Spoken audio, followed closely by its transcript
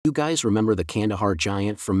You guys remember the Kandahar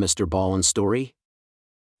giant from Mr. Ballen's story?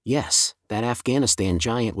 Yes, that Afghanistan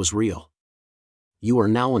giant was real. You are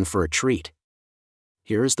now in for a treat.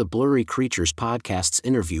 Here is the Blurry Creatures podcast's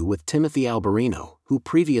interview with Timothy Alberino, who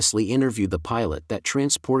previously interviewed the pilot that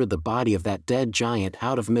transported the body of that dead giant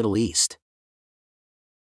out of Middle East.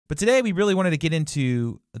 But today we really wanted to get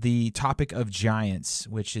into the topic of giants,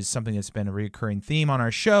 which is something that's been a recurring theme on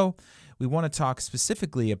our show. We want to talk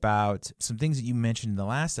specifically about some things that you mentioned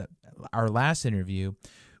in our last interview,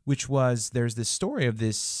 which was there's this story of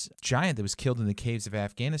this giant that was killed in the caves of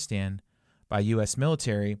Afghanistan by U.S.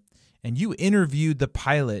 military, and you interviewed the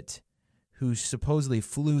pilot who supposedly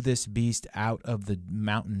flew this beast out of the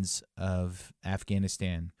mountains of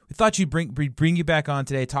Afghanistan. We thought we'd bring you back on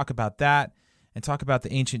today, talk about that, and talk about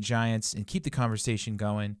the ancient giants and keep the conversation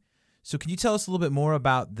going. So can you tell us a little bit more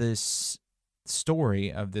about this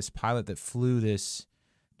story of this pilot that flew this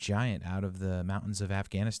giant out of the mountains of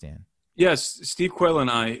Afghanistan? Yes, Steve Quayle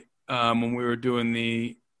and I, when we were doing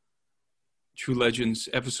the True Legends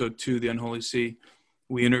episode 2, The Unholy Sea,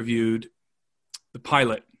 we interviewed the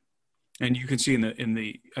pilot, and you can see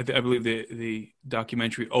I believe the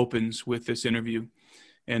documentary opens with this interview,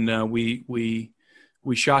 and we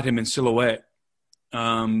shot him in silhouette,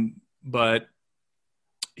 but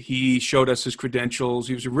he showed us his credentials.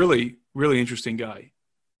 He was a really, really interesting guy.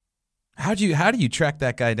 How do you track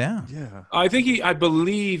that guy down? Yeah, I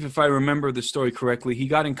believe, if I remember the story correctly, he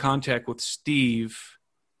got in contact with Steve.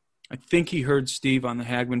 I think he heard Steve on the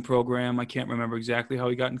Hagman program. I can't remember exactly how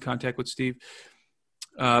he got in contact with Steve,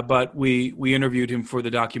 but we interviewed him for the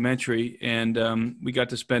documentary, and we got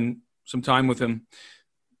to spend some time with him.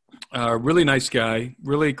 Really nice guy,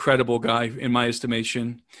 really credible guy in my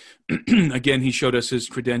estimation. Again, he showed us his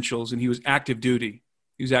credentials, and he was active duty.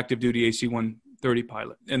 He was active duty AC-130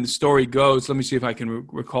 pilot. And the story goes, let me see if I can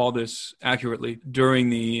recall this accurately. During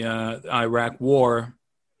the Iraq War,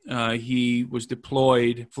 he was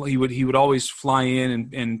deployed. He would always fly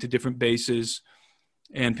in and to different bases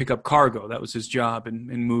and pick up cargo. That was his job,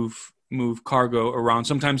 and move cargo around.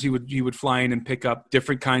 Sometimes he would fly in and pick up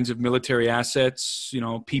different kinds of military assets,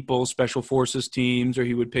 people, special forces teams, or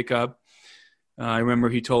he would pick up, I remember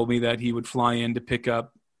he told me that he would fly in to pick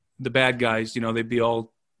up the bad guys. They'd be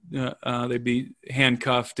all, they'd be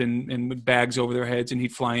handcuffed and with bags over their heads, and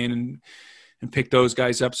he'd fly in and pick those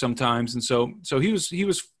guys up sometimes. And so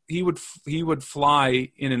he would fly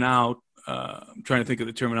in and out. I'm trying to think of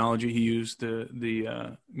the terminology he used,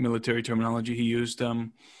 the military terminology he used.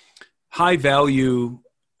 High value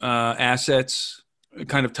assets,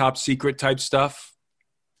 kind of top secret type stuff.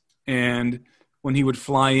 And when he would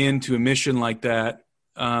fly into a mission like that,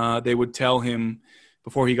 they would tell him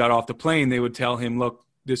before he got off the plane, they would tell him, look,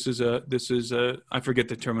 this is a I forget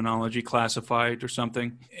the terminology, classified or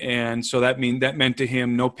something. And so that meant to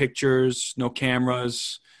him no pictures, no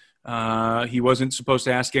cameras. He wasn't supposed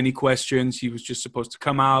to ask any questions. He was just supposed to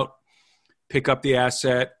come out, pick up the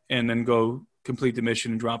asset, and then go complete the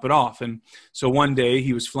mission and drop it off. And so one day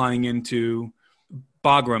he was flying into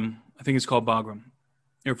Bagram. I think it's called Bagram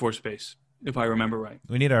Air Force Base, if I remember right.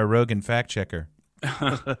 We need our Rogan fact checker.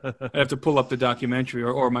 I have to pull up the documentary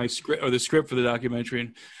or my script or the script for the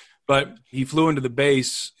documentary. But he flew into the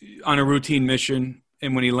base on a routine mission.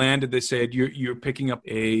 And when he landed, they said, you're picking up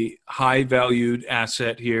a high valued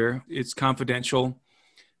asset here. It's confidential.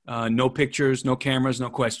 No pictures, no cameras,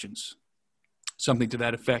 no questions. Something to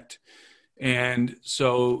that effect. And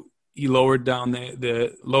so he lowered down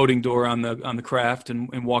the loading door on the craft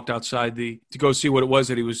and walked outside to go see what it was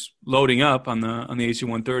that he was loading up on the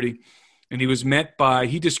AC-130. And he was met by,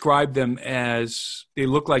 he described them as, they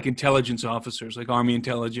look like intelligence officers, like Army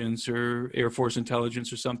intelligence or Air Force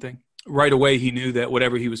intelligence or something. Right away, he knew that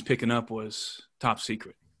whatever he was picking up was top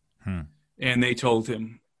secret. And they told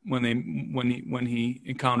him when he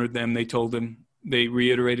encountered them, they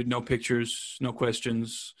reiterated no pictures, no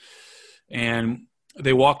questions. And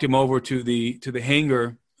they walked him over to the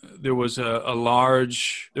hangar. There was a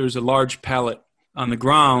large pallet on the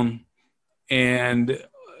ground, and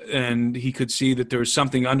he could see that there was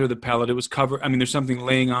something under the pallet. It was covered. I mean, there's something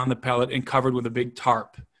laying on the pallet and covered with a big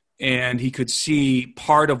tarp. And he could see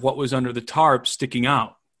part of what was under the tarp sticking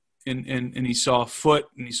out. And he saw a foot,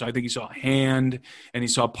 and I think he saw a hand, and he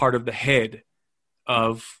saw part of the head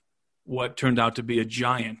of what turned out to be a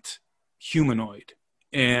giant humanoid.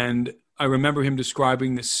 And I remember him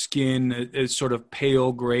describing the skin as sort of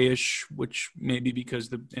pale grayish, which may be because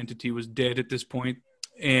the entity was dead at this point.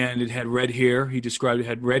 And it had red hair. He described it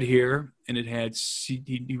had red hair, and it had,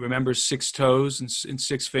 he remembers 6 toes and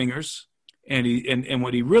 6 fingers. And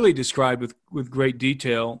what he really described with great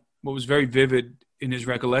detail, what was very vivid in his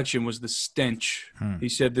recollection was the stench. He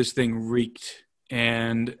said this thing reeked.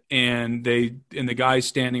 And the guys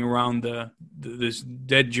standing around this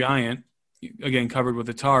dead giant, again covered with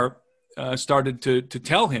a tarp, started to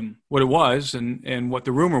tell him what it was and what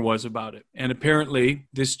the rumor was about it. And apparently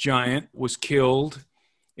this giant was killed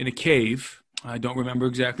in a cave. I don't remember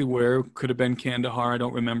exactly where. Could have been Kandahar. I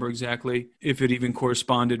don't remember exactly if it even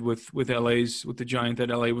corresponded with the giant that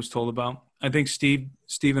LA was told about. I think Steve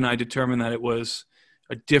and I determined that it was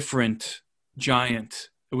a different giant.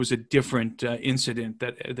 It was a different incident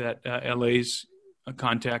that LA's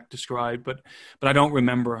contact described, but I don't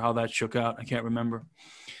remember how that shook out. I can't remember.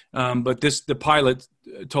 But the pilot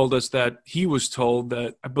told us that he was told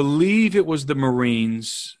that, I believe it was the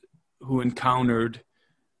Marines who encountered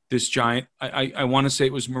this giant. I want to say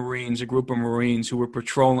it was Marines, a group of Marines who were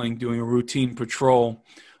patrolling, doing a routine patrol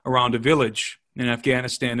around a village in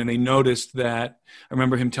Afghanistan. And they noticed that, I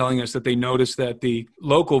remember him telling us that they noticed that the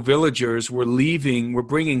local villagers were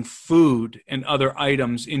bringing food and other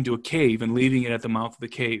items into a cave and leaving it at the mouth of the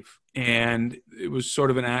cave. And it was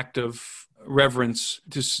sort of an act of reverence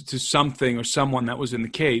to something or someone that was in the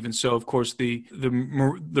cave. And so, of course, the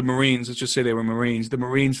Marines, let's just say they were Marines, the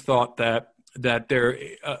Marines thought that they're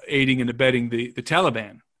aiding and abetting the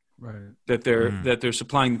Taliban, right? That they're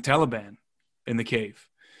supplying the Taliban in the cave.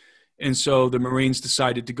 And so the Marines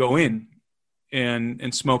decided to go in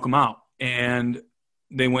and smoke them out. And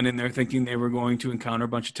they went in there thinking they were going to encounter a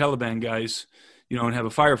bunch of Taliban guys, and have a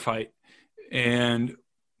firefight. And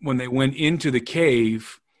when they went into the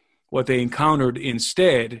cave, what they encountered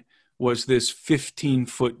instead was this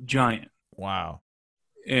 15-foot giant. Wow.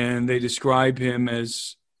 And they describe him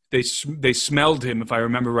as, they smelled him, if I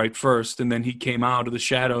remember right, first, and then he came out of the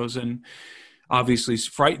shadows and obviously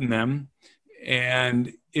frightened them.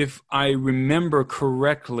 And if I remember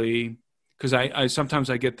correctly, because I sometimes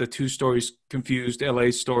I get the two stories confused,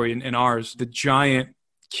 LA's story and ours, the giant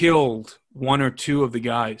killed one or two of the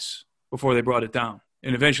guys before they brought it down.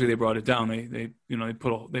 And eventually they brought it down. They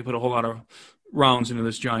put a whole lot of rounds into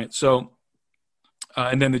this giant. So,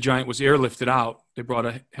 and then the giant was airlifted out. They brought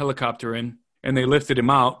a helicopter in and they lifted him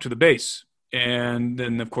out to the base. And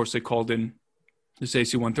then, of course, they called in this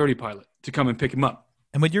AC-130 pilot to come and pick him up.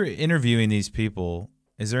 And when you're interviewing these people,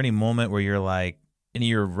 is there any moment where you're like, any of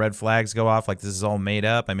your red flags go off, like this is all made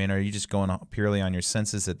up? I mean, are you just going purely on your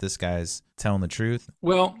senses that this guy's telling the truth?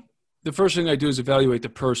 Well, the first thing I do is evaluate the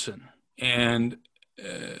person. And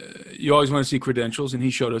you always want to see credentials, and he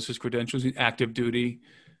showed us his credentials. He's active duty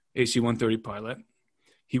AC-130 pilot.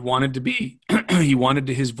 He wanted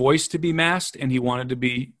his voice to be masked, and he wanted to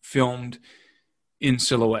be filmed in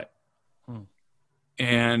silhouette.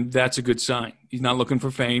 And that's a good sign. He's not looking for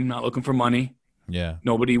fame, not looking for money. Yeah.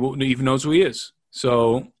 Nobody even knows who he is.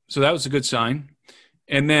 So that was a good sign.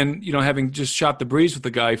 And then, having just shot the breeze with the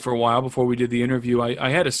guy for a while before we did the interview, I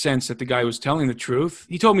had a sense that the guy was telling the truth.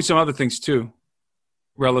 He told me some other things too,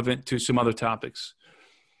 relevant to some other topics.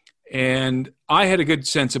 And I had a good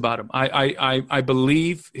sense about him. I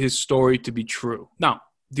believe his story to be true. Now,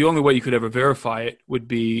 the only way you could ever verify it would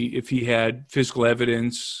be if he had physical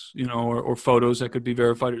evidence, or photos that could be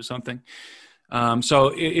verified or something.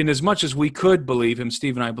 So in as much as we could believe him,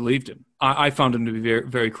 Steve and I believed him. I found him to be very,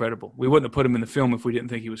 very credible. We wouldn't have put him in the film if we didn't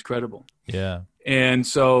think he was credible. Yeah. And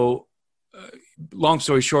so, long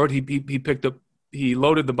story short, he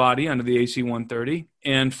loaded the body onto the AC-130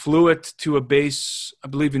 and flew it to a base, I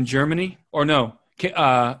believe in Germany, or no,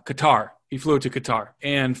 Qatar. He flew it to Qatar.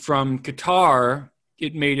 And from Qatar,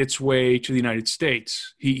 it made its way to the United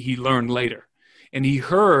States. He learned later. And he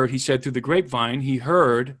said through the grapevine, he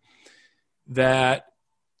heard that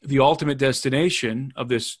the ultimate destination of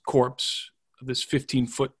this corpse, of this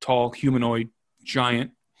 15-foot tall humanoid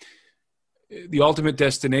giant, the ultimate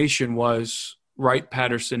destination was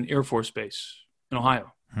Wright-Patterson Air Force Base in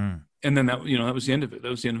Ohio. And then that was the end of it. That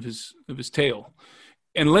was the end of his tale.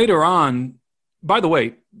 And later on, by the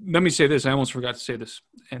way, let me say this. I almost forgot to say this,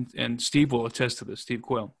 and Steve will attest to this, Steve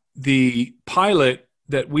Quayle. The pilot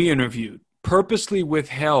that we interviewed purposely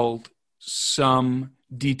withheld some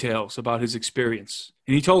details about his experience.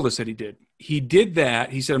 And he told us that he did. He did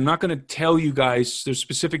that. He said, I'm not going to tell you guys, there's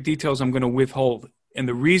specific details I'm going to withhold. And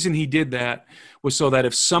the reason he did that was so that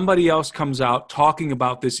if somebody else comes out talking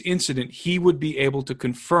about this incident, he would be able to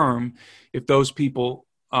confirm if those people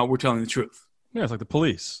were telling the truth. Yeah, it's like the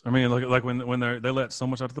police. I mean, like when they let so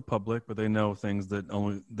much out to the public, but they know things that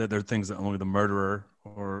they're things that only the murderer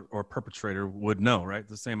or perpetrator would know, right? It's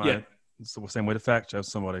the same way to fact check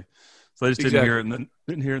somebody. So they just didn't hear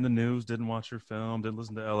it in the news, didn't watch your film, didn't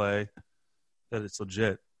listen to LA, that it's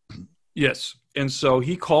legit. Yes. And so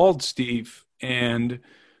he called Steve and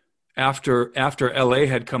after LA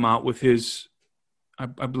had come out with his, I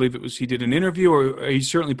believe it was, he did an interview, or he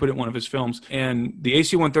certainly put it in one of his films, and the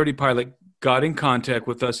AC-130 pilot got in contact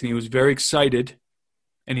with us, and he was very excited,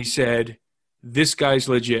 and he said, "This guy's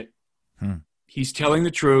legit. He's telling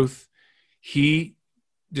the truth. He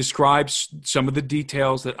describes some of the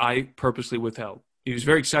details that I purposely withheld." He was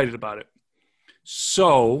very excited about it.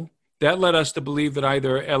 So that led us to believe that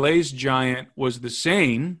either LA's giant was the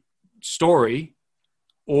same story,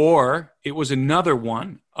 or it was another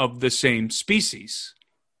one of the same species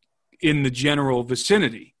in the general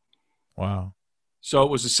vicinity. Wow. So it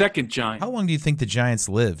was a second giant. How long do you think the giants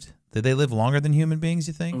lived? Did they live longer than human beings,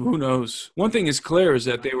 you think? Who knows? One thing is clear is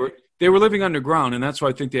that they were living underground, and that's why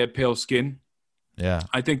I think they had pale skin. Yeah.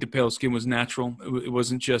 I think the pale skin was natural. It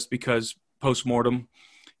wasn't just because post-mortem.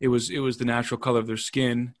 It was the natural color of their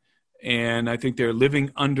skin, and I think they're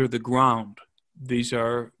living under the ground. These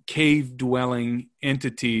are cave-dwelling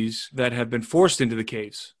entities that have been forced into the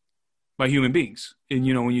caves by human beings. And,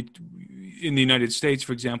 you know, when in the United States,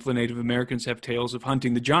 for example, the Native Americans have tales of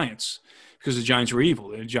hunting the giants because the giants were evil.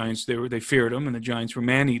 The giants, they feared them, and the giants were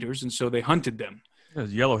man-eaters, and so they hunted them. Yeah,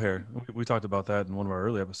 yellow hair. We talked about that in one of our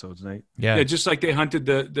early episodes, Nate. Yeah, just like they hunted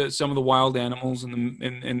some of the wild animals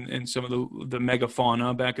and some of the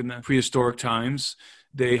megafauna back in the prehistoric times.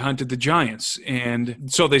 They hunted the giants, and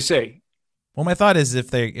so they say. Well, my thought is if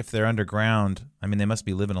they're underground, I mean, they must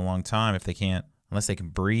be living a long time if they can't, unless they can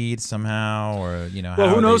breed somehow, or, you know.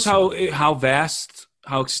 Well, who knows how vast,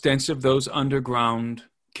 how extensive those underground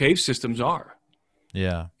cave systems are.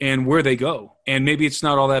 Yeah. And where they go. And maybe it's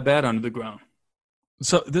not all that bad under the ground.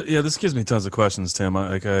 So, this gives me tons of questions, Tim.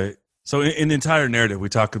 So in the entire narrative, we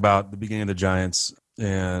talked about the beginning of the giants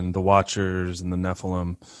and the Watchers and the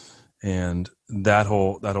Nephilim and that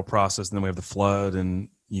whole process. And then we have the flood, and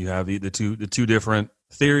you have the two different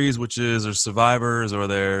theories, which is there's survivors, or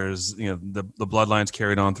there's, you know, the bloodlines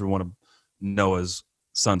carried on through one of Noah's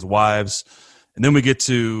son's wives. And then we get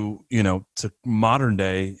to, you know, to modern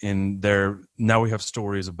day, and now we have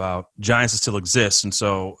stories about giants that still exist. And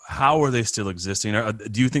so how are they still existing?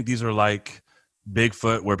 Do you think these are like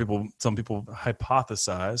Bigfoot, where some people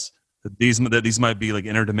hypothesize that these might be like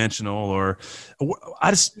interdimensional, or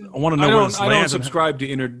I want to know where this lands. I don't subscribe to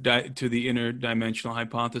the interdimensional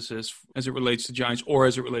hypothesis as it relates to giants, or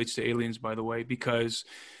as it relates to aliens, by the way, because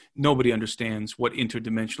nobody understands what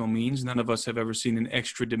interdimensional means. None of us have ever seen an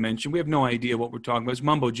extra dimension. We have no idea what we're talking about. It's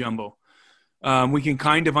mumbo jumbo. We can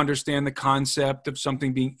kind of understand the concept of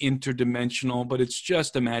something being interdimensional, but it's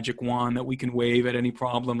just a magic wand that we can wave at any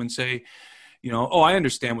problem and say, you know, oh, I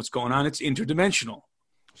understand what's going on. It's interdimensional.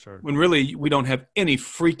 Sure. When really we don't have any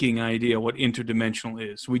freaking idea what interdimensional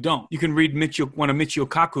is. We don't. You can read one of Michio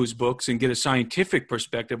Kaku's books and get a scientific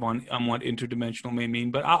perspective on what interdimensional may mean.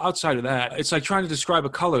 But outside of that, it's like trying to describe a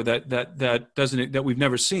color that we've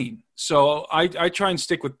never seen. So I try and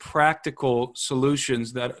stick with practical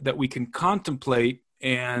solutions that we can contemplate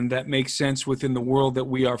and that make sense within the world that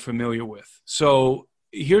we are familiar with. So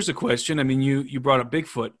here's a question. I mean, you brought up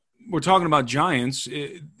Bigfoot. We're talking about giants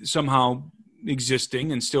somehow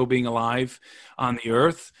existing and still being alive on the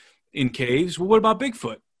earth in caves. Well, what about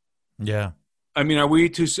Bigfoot? Yeah. I mean, are we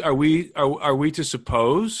to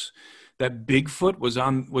suppose that Bigfoot was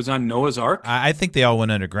on Noah's Ark? I think they all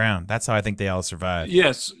went underground. That's how I think they all survived.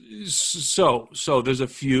 Yes. So there's a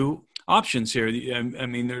few options here. I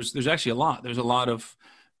mean, there's actually a lot. There's a lot of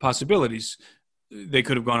possibilities. They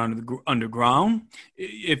could have gone underground.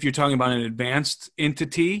 If you're talking about an advanced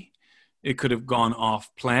entity, it could have gone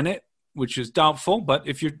off planet, which is doubtful, but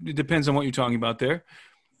it depends on what you're talking about there.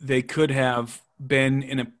 They could have been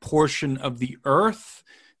in a portion of the earth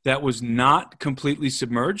that was not completely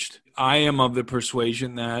submerged. I am of the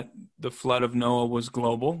persuasion that the flood of Noah was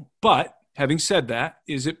global. But having said that,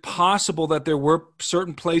 is it possible that there were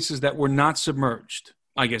certain places that were not submerged?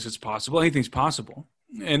 I guess it's possible. Anything's possible.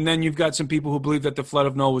 And then you've got some people who believe that the flood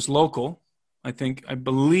of Noah was local. I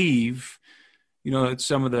believe, you know, that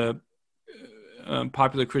some of the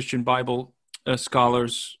popular Christian Bible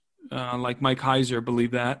scholars like Mike Heiser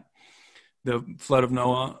believe that the flood of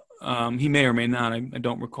Noah, he may or may not, I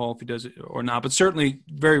don't recall if he does it or not, but certainly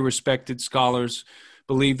very respected scholars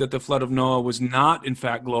believe that the flood of Noah was not in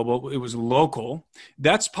fact global, it was local.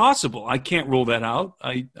 That's possible. I can't rule that out.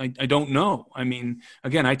 I don't know. I mean,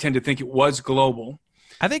 again, I tend to think it was global.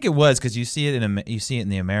 I think it was, because you see it in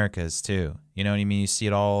the Americas too. You know what I mean? You see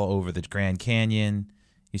it all over the Grand Canyon.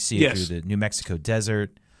 You see it through the New Mexico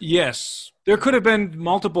desert. Yes. There could have been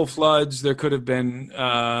multiple floods. There could have been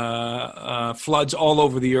floods all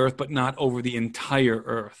over the earth, but not over the entire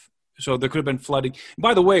earth. So there could have been flooding.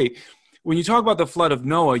 By the way, when you talk about the flood of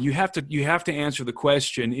Noah, you have to answer the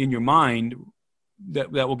question in your mind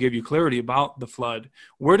that will give you clarity about the flood.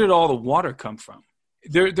 Where did all the water come from?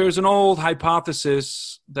 There's an old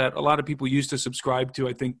hypothesis that a lot of people used to subscribe to.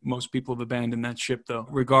 I think most people have abandoned that ship, though,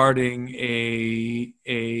 regarding a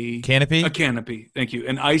canopy. A canopy, thank you.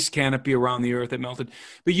 An ice canopy around the earth that melted.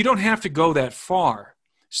 But you don't have to go that far.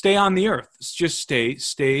 Stay on the earth. Just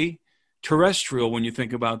stay terrestrial when you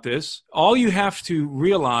think about this. All you have to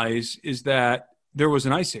realize is that there was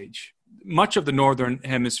an ice age. Much of the northern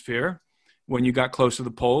hemisphere, when you got close to the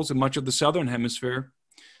poles, and much of the southern hemisphere,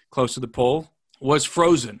 close to the pole, was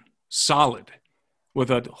frozen, solid, with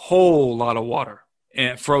a whole lot of water,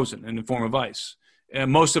 and frozen in the form of ice.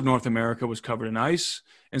 And most of North America was covered in ice,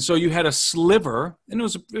 and so you had a sliver, and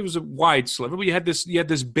it was a wide sliver, but you had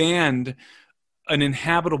this band, an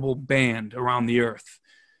inhabitable band around the earth,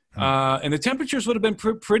 and the temperatures would have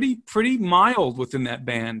been pretty mild within that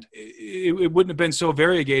band. It wouldn't have been so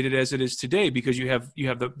variegated as it is today because you have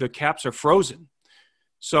the caps are frozen.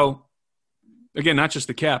 So again, not just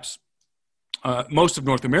the caps. Most of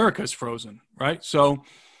North America is frozen, right? So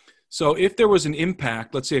if there was an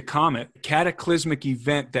impact, let's say a comet, cataclysmic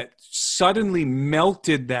event that suddenly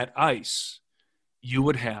melted that ice, you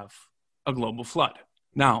would have a global flood.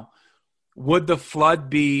 Now, would the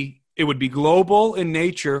flood it would be global in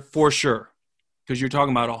nature for sure, because you're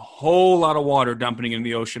talking about a whole lot of water dumping into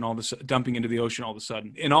the ocean all of a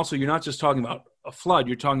sudden. And also, you're not just talking about a flood,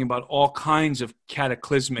 you're talking about all kinds of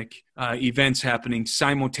cataclysmic events happening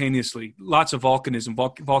simultaneously. Lots of volcanism,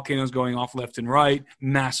 volcanoes going off left and right,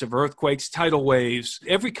 massive earthquakes, tidal waves,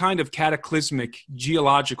 every kind of cataclysmic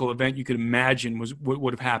geological event you could imagine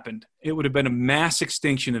would have happened. It would have been a mass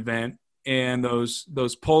extinction event. And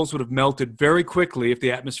those poles would have melted very quickly if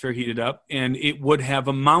the atmosphere heated up, and it would have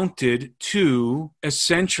amounted to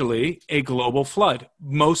essentially a global flood.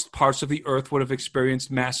 Most parts of the earth would have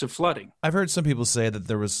experienced massive flooding. I've heard some people say that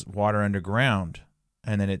there was water underground,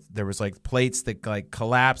 and then there was like plates that like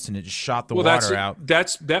collapsed, and it just shot the water out.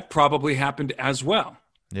 That probably happened as well.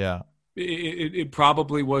 Yeah, it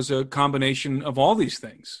probably was a combination of all these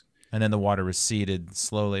things. And then the water receded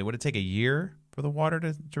slowly. Would it take a year for the water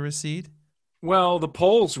to recede? Well, the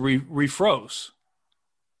poles refroze,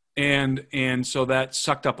 and so that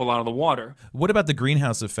sucked up a lot of the water. What about the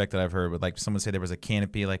greenhouse effect that I've heard? Would like someone say there was a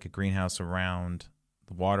canopy, like a greenhouse around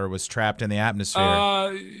the water was trapped in the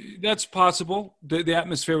atmosphere? That's possible. The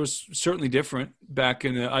atmosphere was certainly different back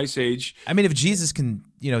in the Ice Age. I mean, if Jesus can,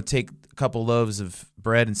 take a couple loaves of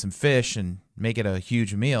bread and some fish and make it a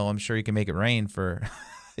huge meal, I'm sure he can make it rain for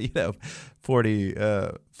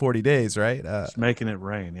 40 days, right? Just making it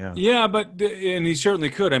rain, yeah. Yeah, and he certainly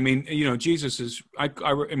could. I mean, Jesus is,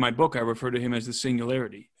 in my book, I refer to him as the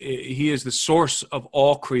singularity. He is the source of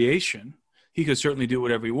all creation. He could certainly do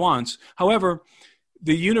whatever he wants. However,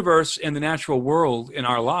 the universe and the natural world in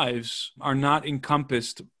our lives are not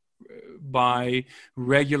encompassed by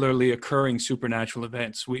regularly occurring supernatural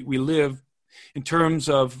events. We live, in terms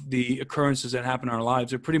of the occurrences that happen in our lives,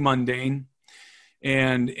 they're pretty mundane.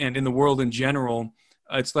 And in the world in general,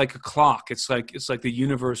 it's like a clock. It's like the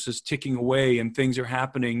universe is ticking away, and things are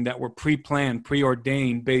happening that were pre-planned,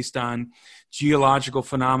 preordained, based on geological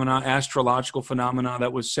phenomena, astrological phenomena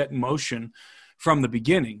that was set in motion from the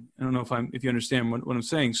beginning. I don't know if you understand what I'm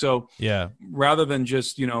saying. So yeah, rather than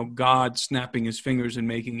just God snapping his fingers and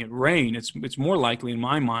making it rain, it's more likely in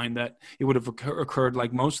my mind that it would have occurred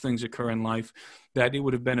like most things occur in life, that it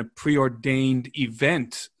would have been a preordained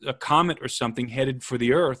event, a comet or something headed for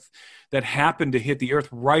the earth that happened to hit the earth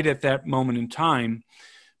right at that moment in time,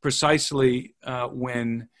 precisely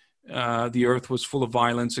when the earth was full of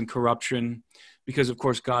violence and corruption, because of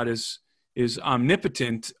course God is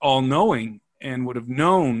omnipotent, all-knowing, and would have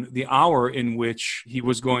known the hour in which he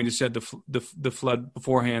was going to set the flood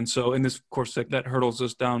beforehand. So, and this, of course, that hurdles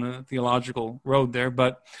us down a theological road there.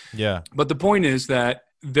 But yeah. But the point is that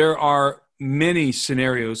there are many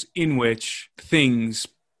scenarios in which things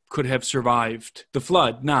could have survived the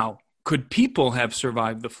flood. Now, could people have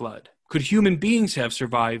survived the flood? Could human beings have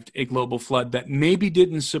survived a global flood that maybe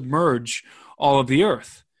didn't submerge all of the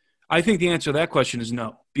earth? I think the answer to that question is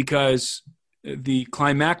no, because the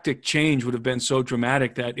climactic change would have been so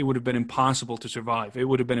dramatic that it would have been impossible to survive. It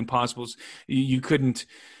would have been impossible. You couldn't,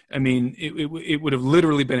 it would have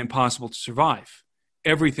literally been impossible to survive.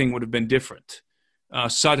 Everything would have been different.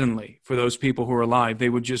 Suddenly, for those people who are alive, they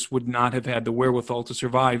would not have had the wherewithal to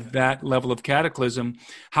survive that level of cataclysm.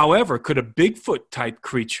 However, could a Bigfoot type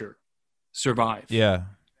creature survive? Yeah.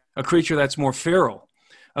 A creature that's more feral,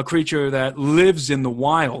 a creature that lives in the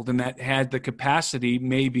wild and that had the capacity,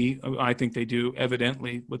 maybe, I think they do,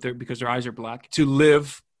 evidently, because their eyes are black, to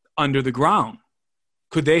live under the ground?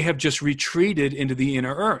 Could they have just retreated into the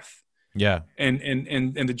inner earth? Yeah. And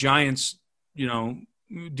the giants,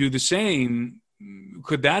 do the same.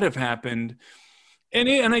 Could that have happened?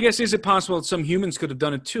 And I guess, is it possible that some humans could have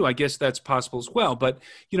done it too? I guess that's possible as well. But,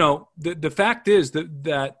 the fact is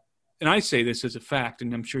that, and I say this as a fact,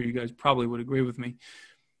 and I'm sure you guys probably would agree with me.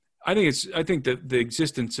 I think that the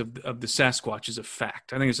existence of the Sasquatch is a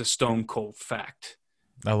fact. I think it's a stone cold fact.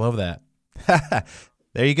 I love that.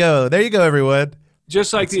 There you go. There you go, everyone.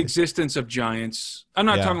 Just like the existence of giants. I'm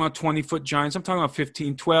not talking about 20-foot giants. I'm talking about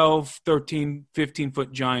 15, 12, 13,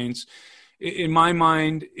 15-foot giants. In my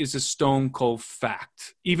mind, is a stone cold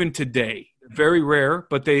fact, even today. Very rare,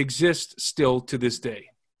 but they exist still to this day.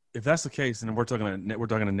 If that's the case, and we're talking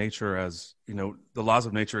to nature as, the laws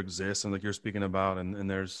of nature exist, and like you're speaking about, and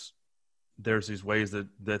there's these ways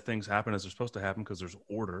that things happen as they're supposed to happen because there's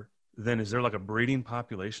order. Then is there like a breeding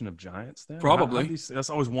population of giants then? Probably. That's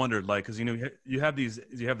always wondered, like, because you have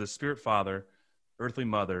the spirit father, earthly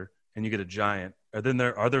mother, and you get a giant. Are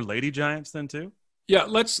there lady giants then too? Yeah,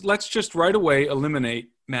 let's just right away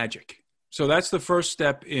eliminate magic. So that's the first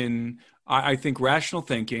step in, I think, rational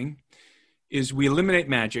thinking, is we eliminate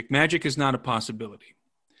magic. Magic is not a possibility.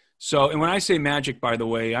 So, and when I say magic, by the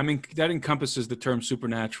way, I mean, that encompasses the term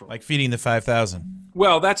supernatural. Like feeding the 5,000.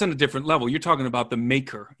 Well, that's on a different level. You're talking about the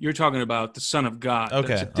maker. You're talking about the Son of God. Okay.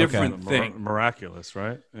 That's a different thing. Miraculous,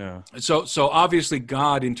 right? Yeah. So obviously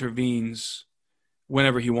God intervenes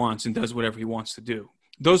whenever he wants and does whatever he wants to do.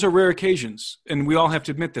 Those are rare occasions, and we all have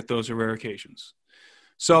to admit that those are rare occasions.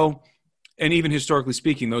 So, and even historically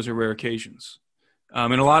speaking, those are rare occasions.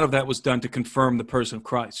 And a lot of that was done to confirm the person of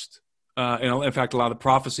Christ. And in fact, a lot of the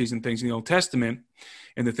prophecies and things in the Old Testament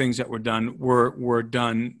and the things that were done were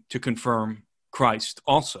done to confirm Christ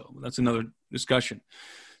also. That's another discussion.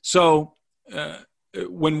 So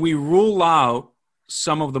when we rule out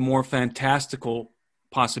some of the more fantastical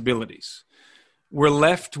possibilities, we're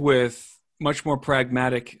left with much more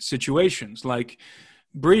pragmatic situations like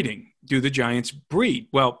breeding. Do the giants breed?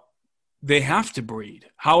 Well, they have to breed.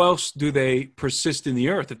 How else do they persist in the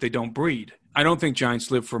earth if they don't breed? I don't think giants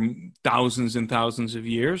live for thousands and thousands of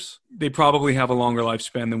years. They probably have a longer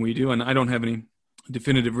lifespan than we do, and I don't have any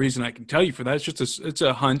definitive reason I can tell you for that. It's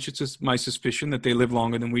a hunch. It's just my suspicion that they live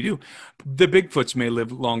longer than we do. The Bigfoots may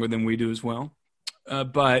live longer than we do as well,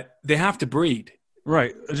 but they have to breed.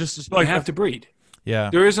 Right. They have to breed.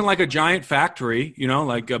 Yeah. There isn't like a giant factory,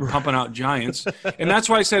 pumping out giants. And that's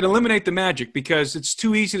why I said eliminate the magic, because it's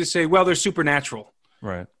too easy to say, well, they're supernatural.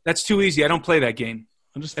 Right. That's too easy. I don't play that game.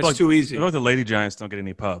 That's too easy. I feel like the lady giants don't get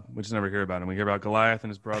any pub. We just never hear about them. We hear about Goliath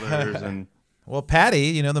and his brothers and Well,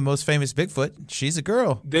 Patty, the most famous Bigfoot, she's a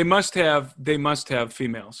girl. They must have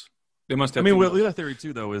females. They must have. Well, the other theory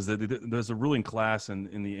too, though, is that there's a ruling class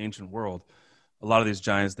in the ancient world. A lot of these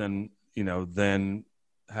giants then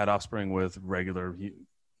had offspring with regular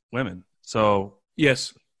women. So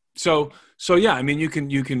yes, so yeah. I mean, you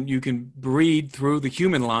can breed through the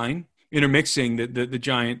human line, intermixing the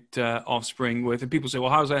giant offspring with. And people say,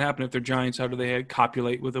 well, how does that happen if they're giants? How do they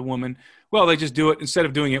copulate with a woman? Well, they just do it. Instead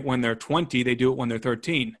of doing it when they're 20, they do it when they're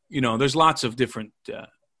 13. There's lots of different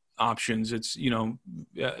options. It's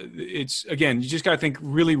it's again, you just got to think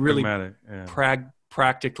really, really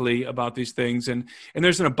practically about these things, and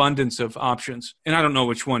there's an abundance of options, and I don't know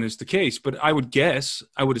which one is the case, but I would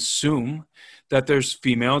assume that there's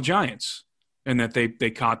female giants and that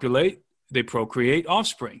they copulate, they procreate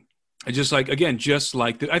offspring. I think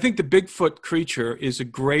the Bigfoot creature is a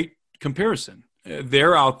great comparison.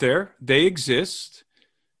 They're out there, they exist,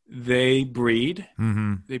 they breed,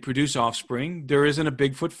 they produce offspring. There isn't a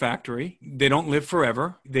Bigfoot factory. They don't live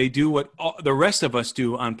forever. They do what the rest of us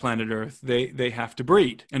do on planet Earth. They have to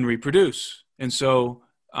breed and reproduce. And so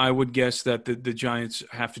I would guess that the giants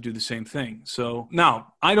have to do the same thing. So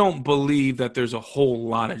now, I don't believe that there's a whole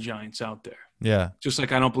lot of giants out there. Yeah. Just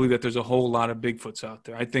like I don't believe that there's a whole lot of Bigfoots out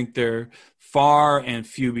there. I think they're far and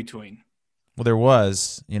few between. Well, there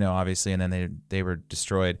was, obviously, and then they were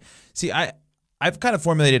destroyed. See, I've kind of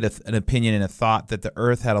formulated an opinion and a thought that the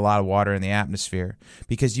Earth had a lot of water in the atmosphere,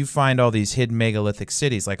 because you find all these hidden megalithic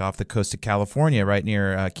cities, like off the coast of California, right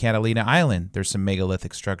near Catalina Island. There's some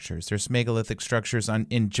megalithic structures. There's megalithic structures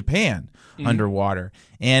in Japan underwater,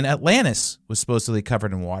 and Atlantis was supposedly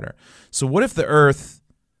covered in water. So what if the Earth,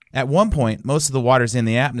 at one point, most of the water's in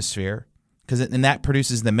the atmosphere, and that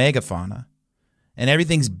produces the megafauna, and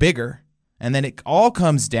everything's bigger, and then it all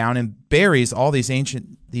comes down and buries all these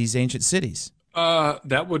ancient cities.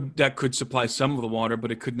 That could supply some of the water,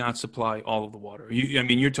 but it could not supply all of the water.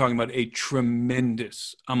 You're talking about a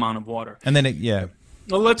tremendous amount of water. And then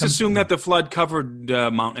Well, let's assume that the flood covered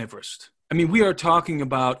Mount Everest, I mean, we are talking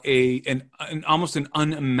about an almost an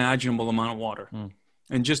unimaginable amount of water.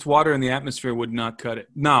 And just water in the atmosphere would not cut it.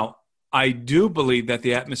 Now, I do believe that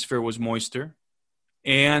the atmosphere was moister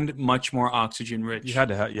and much more oxygen rich. You had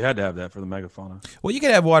to have that for the megafauna. Well, you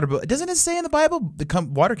could have water, but doesn't it say in the Bible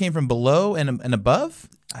water came from below and above?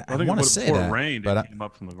 I want to say that. Rain, but it came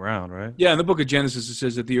up from the ground, right? Yeah, in the book of Genesis, it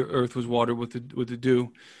says that the earth was watered with the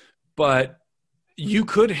dew. But you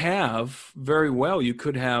could have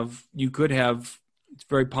it's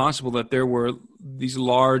very possible that there were these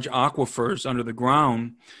large aquifers under the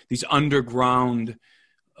ground, these underground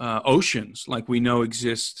oceans like we know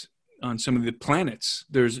exist on some of the planets.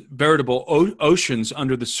 There's veritable oceans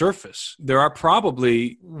under the surface. There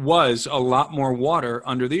probably was a lot more water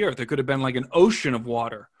under the earth. There could have been like an ocean of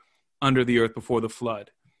water under the earth before the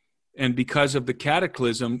flood. And because of the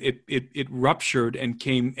cataclysm, it ruptured and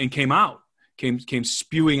came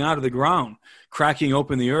spewing out of the ground, cracking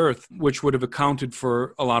open the earth, which would have accounted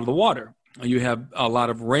for a lot of the water. You have a lot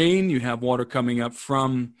of rain, you have water coming up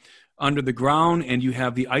from under the ground, and you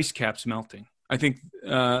have the ice caps melting. I think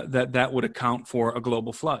that would account for a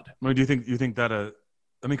global flood. I mean, do you think that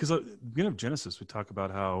because at the beginning of Genesis, we talk about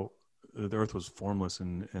how the earth was formless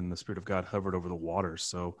and the Spirit of God hovered over the waters.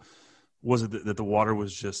 So was it that the water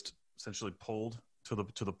was just essentially pulled to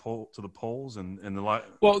the poles and the light?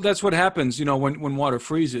 Well, that's what happens, when water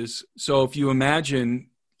freezes. So if you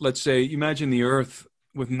imagine, let's say, the Earth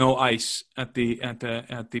with no ice at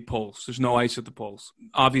the poles. There's no ice at the poles.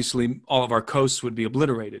 Obviously, all of our coasts would be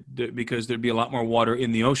obliterated because there'd be a lot more water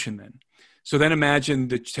in the ocean then. So then imagine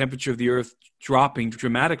the temperature of the Earth dropping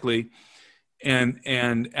dramatically, and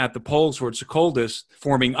at the poles where it's the coldest,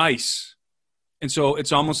 forming ice. And so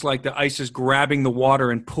it's almost like the ice is grabbing the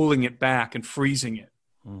water and pulling it back and freezing it.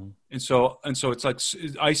 And so it's like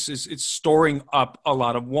ice it's storing up a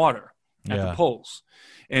lot of water at the poles.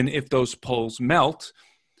 And if those poles melt,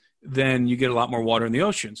 then you get a lot more water in the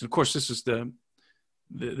oceans. And of course, this is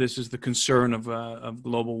the concern of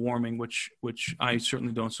global warming, which I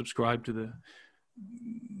certainly don't subscribe to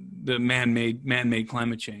the man-made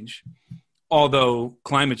climate change. Although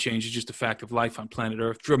climate change is just a fact of life on planet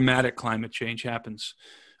Earth. Dramatic climate change happens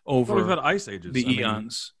over we've had ice ages. The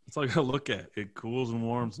eons. It's like a look at it cools and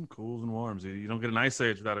warms and cools and warms. You don't get an ice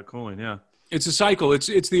age without it cooling. Yeah, it's a cycle. It's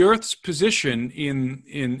the Earth's position in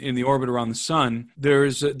the orbit around the sun.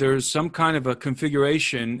 There's some kind of a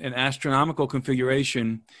configuration, an astronomical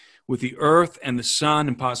configuration, with the Earth and the sun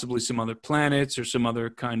and possibly some other planets or some other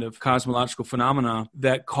kind of cosmological phenomena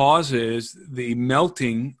that causes the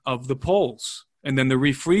melting of the poles and then the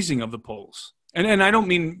refreezing of the poles. And I don't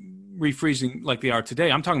mean refreezing like they are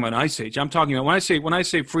today. I'm talking about an ice age. I'm talking about when I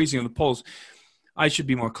say freezing of the poles, I should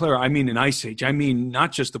be more clear. I mean an ice age. I mean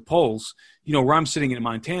not just the poles. Where I'm sitting in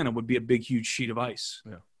Montana would be a big, huge sheet of ice.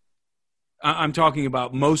 Yeah. I'm talking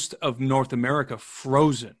about most of North America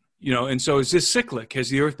frozen. And so is this cyclic?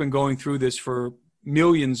 Has the Earth been going through this for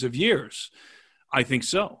millions of years? I think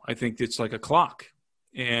so. I think it's like a clock.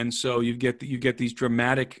 And so you get these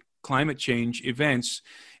dramatic climate change events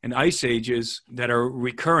and ice ages that are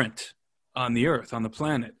recurrent on the Earth, on the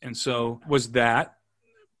planet. And so was that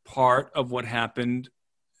part of what happened?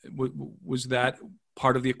 Was that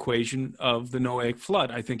part of the equation of the Noahic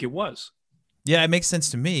flood? I think it was. Yeah, it makes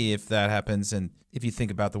sense to me if that happens. And if you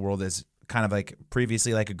think about the world as kind of like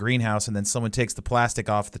previously like a greenhouse, and then someone takes the plastic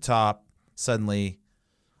off the top, suddenly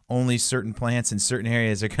only certain plants in certain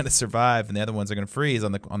areas are going to survive and the other ones are going to freeze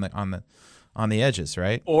on the edges,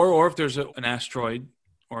 right? Or if there's an asteroid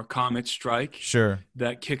or a comet strike, sure,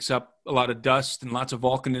 that kicks up a lot of dust and lots of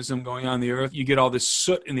volcanism going on in the Earth, you get all this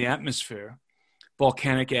soot in the atmosphere,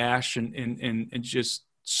 volcanic ash and just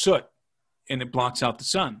soot, and it blocks out the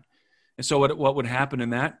sun. And so what would happen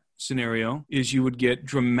in that scenario is you would get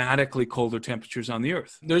dramatically colder temperatures on the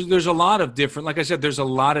Earth. There's a lot of different, like I said, there's a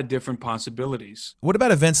lot of different possibilities. What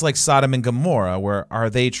about events like Sodom and Gomorrah, where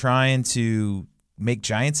are they trying to make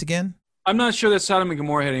giants again? I'm not sure that Sodom and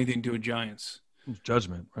Gomorrah had anything to do with giants.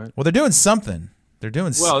 Judgment, right? Well, they're doing something. They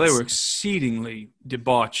were exceedingly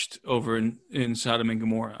debauched over in Sodom and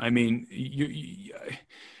Gomorrah. I mean,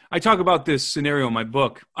 I talk about this scenario in my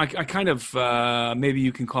book. I kind of, maybe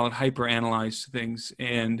you can call it hyper-analyze things.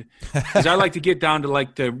 And because I like to get down to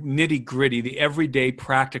like the nitty-gritty, the everyday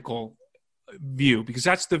practical view, because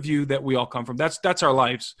that's the view that we all come from. That's our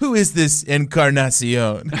lives. Who is this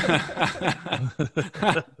Encarnacion?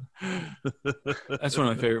 That's one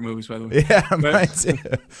of my favorite movies, by the way. Yeah, mine too.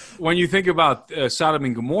 When you think about Sodom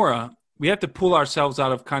and Gomorrah, we have to pull ourselves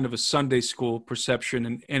out of kind of a Sunday school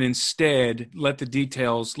perception and instead let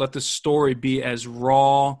the story be as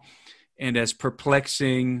raw and as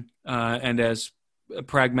perplexing and as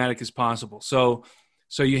pragmatic as possible. So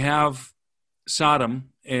you have Sodom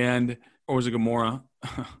or was it Gomorrah?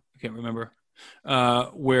 I can't remember.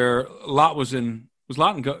 Where Lot was in. Was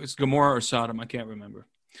Lot in it's Gomorrah or Sodom? I can't remember.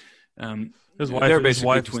 They're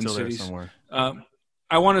basically twin cities. Somewhere.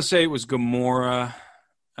 I want to say it was Gomorrah.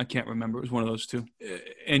 I can't remember. It was one of those two.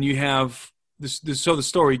 And you have this. So the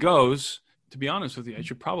story goes. To be honest with you, I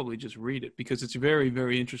should probably just read it because it's very,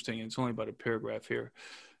 very interesting. And it's only about a paragraph here.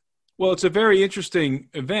 Well, it's a very interesting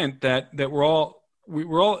event that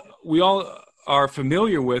we all are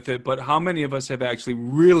familiar with it, but how many of us have actually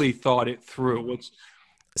really thought it through?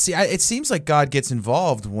 It seems like God gets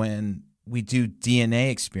involved when we do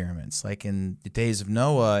DNA experiments, like in the days of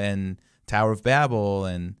Noah and Tower of Babel,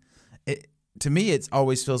 and to me, it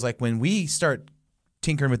always feels like when we start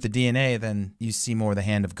tinkering with the DNA, then you see more of the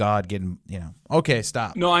hand of God getting, okay,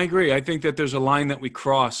 stop. No, I agree. I think that there's a line that we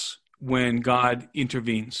cross when God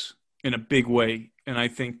intervenes in a big way, and I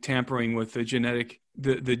think tampering with the genetic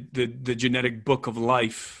book of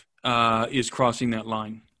life is crossing that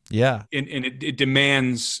line. Yeah, and it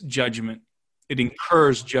demands judgment. It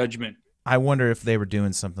incurs judgment. I wonder if they were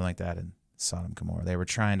doing something like that in Sodom and Gomorrah. They were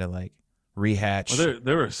trying to rehatch. Well,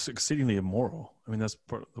 they were exceedingly immoral. I mean, that's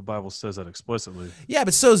part, the Bible says that explicitly. Yeah,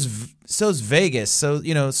 but so's Vegas. So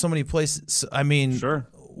so many places. I mean, sure.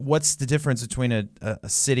 What's the difference between a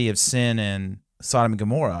city of sin and Sodom and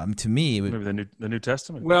Gomorrah? I mean, to me, maybe the New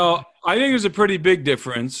Testament. Well, I think there's a pretty big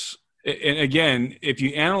difference. And again, if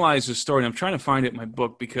you analyze the story, and I'm trying to find it in my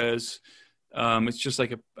book because it's just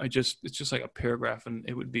like a paragraph, and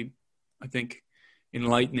it would be, I think,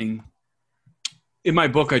 enlightening. In my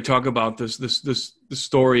book, I talk about the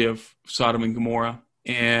story of Sodom and Gomorrah,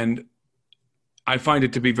 and I find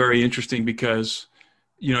it to be very interesting because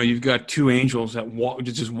you've got two angels that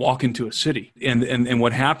just walk into a city, and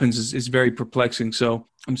what happens is very perplexing. So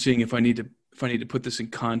I'm seeing if I need to put this in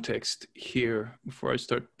context here before I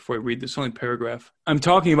read this only paragraph. I'm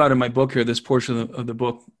talking about in my book here, this portion of the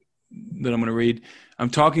book that I'm going to read.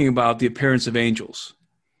 I'm talking about the appearance of angels,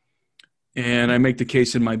 and I make the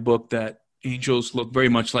case in my book that angels look very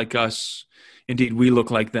much like us. Indeed, we look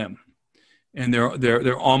like them, and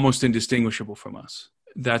they're almost indistinguishable from us.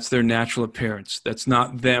 That's their natural appearance. That's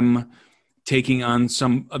not them taking on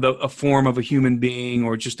a form of a human being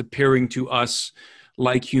or just appearing to us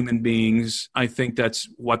like human beings. I think that's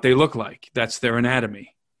what they look like. That's their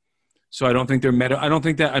anatomy. So I don't think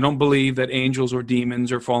I don't believe that angels or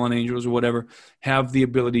demons or fallen angels or whatever have the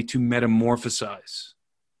ability to metamorphosize.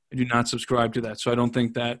 I do not subscribe to that. So I don't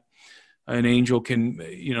think that an angel can,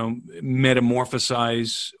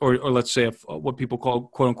 metamorphosize, or let's say what people call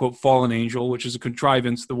 "quote unquote" fallen angel, which is a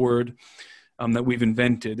contrivance, the word that we've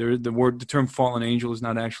invented. The term fallen angel is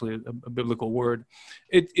not actually a biblical word.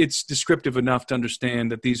 It's descriptive enough to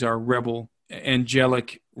understand that these are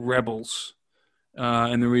angelic rebels.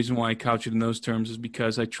 And the reason why I couch it in those terms is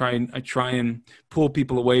because I try and pull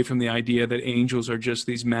people away from the idea that angels are just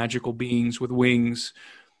these magical beings with wings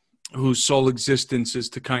whose sole existence is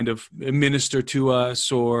to kind of minister to us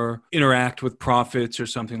or interact with prophets or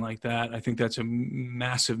something like that. I think that's a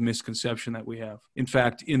massive misconception that we have. In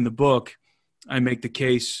fact, in the book, I make the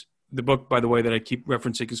case, the book, by the way, that I keep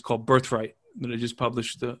referencing is called Birthright, that I just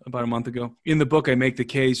published about a month ago. In the book, I make the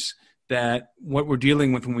case that what we're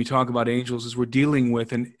dealing with when we talk about angels is we're dealing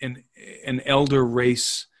with an elder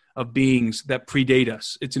race of beings that predate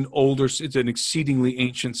us. It's an exceedingly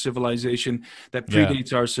ancient civilization that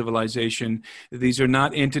predates our civilization. These are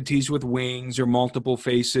not entities with wings or multiple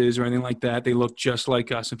faces or anything like that. They look just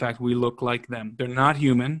like us. In fact, we look like them. They're not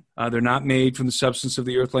human. They're not made from the substance of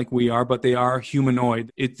the earth like we are, but they are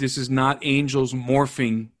humanoid. This is not angels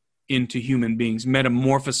morphing into human beings,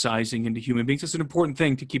 metamorphosizing into human beings. That's an important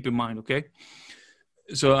thing to keep in mind, okay?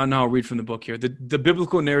 So now I'll read from the book here. The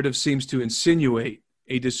biblical narrative seems to insinuate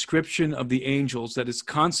a description of the angels that is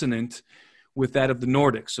consonant with that of the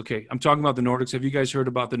Nordics. Okay, I'm talking about the Nordics. Have you guys heard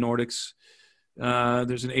about the Nordics?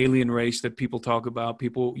 There's an alien race that people talk about.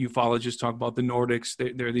 Ufologists talk about the Nordics.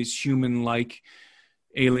 They're these human-like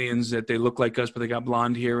aliens that they look like us, but they got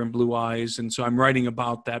blonde hair and blue eyes. And so I'm writing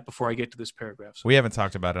about that before I get to this paragraph. So, we haven't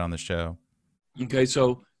talked about it on the show. Okay,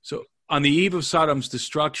 so on the eve of Sodom's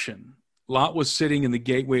destruction, Lot was sitting in the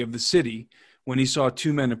gateway of the city when he saw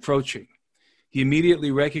two men approaching. He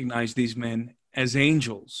immediately recognized these men as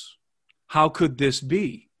angels. How could this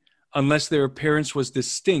be? Unless their appearance was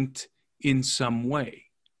distinct in some way.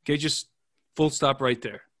 Okay, just full stop right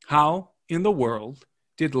there. How in the world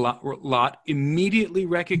did Lot immediately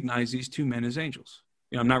recognize these two men as angels?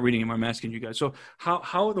 I'm not reading them, I'm asking you guys. So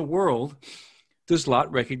how in the world does Lot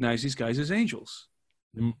recognize these guys as angels?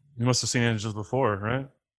 You must have seen angels before, right?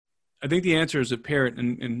 I think the answer is apparent,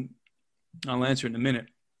 and I'll answer it in a minute.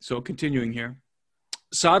 So continuing here.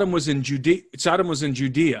 Sodom was in Judea.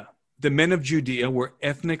 The men of Judea were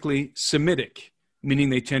ethnically Semitic, meaning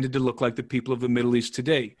they tended to look like the people of the Middle East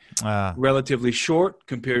today. Relatively short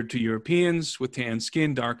compared to Europeans with tan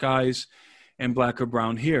skin, dark eyes, and black or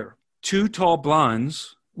brown hair. 2 tall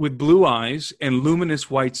blondes with blue eyes and luminous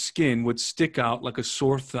white skin would stick out like a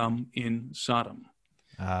sore thumb in Sodom.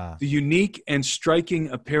 The unique and striking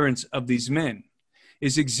appearance of these men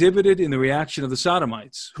is exhibited in the reaction of the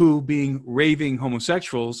Sodomites, who, being raving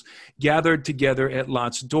homosexuals, gathered together at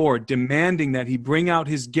Lot's door, demanding that he bring out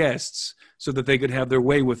his guests so that they could have their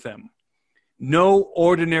way with them. No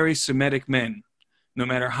ordinary Semitic men, no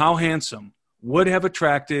matter how handsome, would have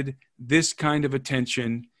attracted this kind of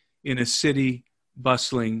attention in a city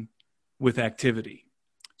bustling with activity.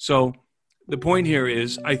 So the point here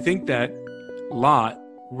is, I think that Lot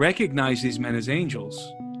recognized these men as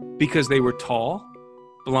angels because they were tall,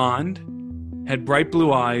 blonde, had bright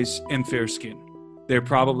blue eyes, and fair skin. They're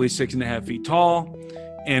probably 6.5 feet tall,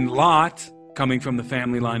 and Lot, coming from the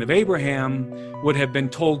family line of Abraham, would have been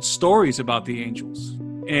told stories about the angels.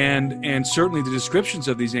 And certainly the descriptions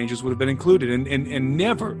of these angels would have been included. And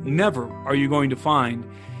never are you going to find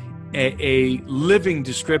a living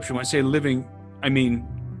description. When I say living, I mean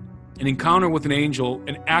an encounter with an angel,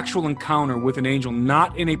 an actual encounter with an angel,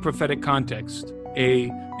 not in a prophetic context,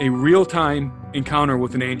 a real-time encounter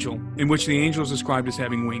with an angel in which the angel is described as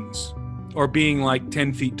having wings or being like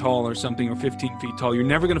 10 feet tall or something, or 15 feet tall. You're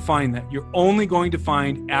never going to find that. You're only going to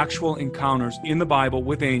find actual encounters in the Bible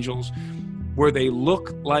with angels where they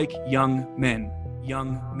look like young men,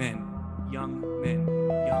 young men, young men.